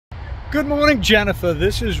Good morning, Jennifer.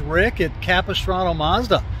 This is Rick at Capo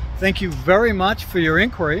Mazda. Thank you very much for your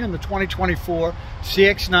inquiry on the 2024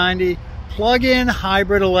 CX-90 plug-in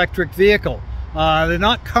hybrid electric vehicle. They're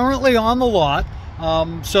not currently on the lot,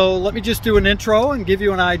 so let me just do an intro and give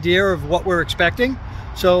you an idea of what we're expecting.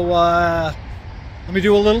 So let me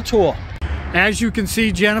do a little tour. As you can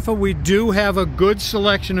see, Jennifer, we do have a good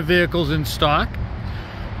selection of vehicles in stock.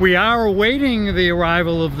 We are awaiting the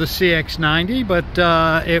arrival of the CX-90, but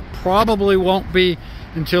it probably won't be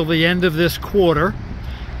until the end of this quarter.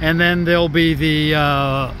 And then there'll be the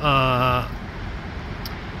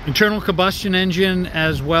internal combustion engine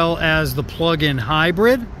as well as the plug-in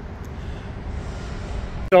hybrid.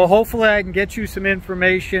 So hopefully I can get you some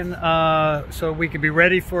information so we can be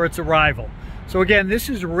ready for its arrival. So again, this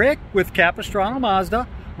is Rick with Capo Mazda.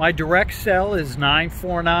 My direct cell is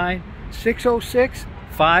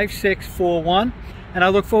 949-606-5641, and I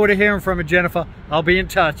look forward to hearing from you, Jennifer. I'll be in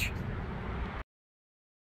touch.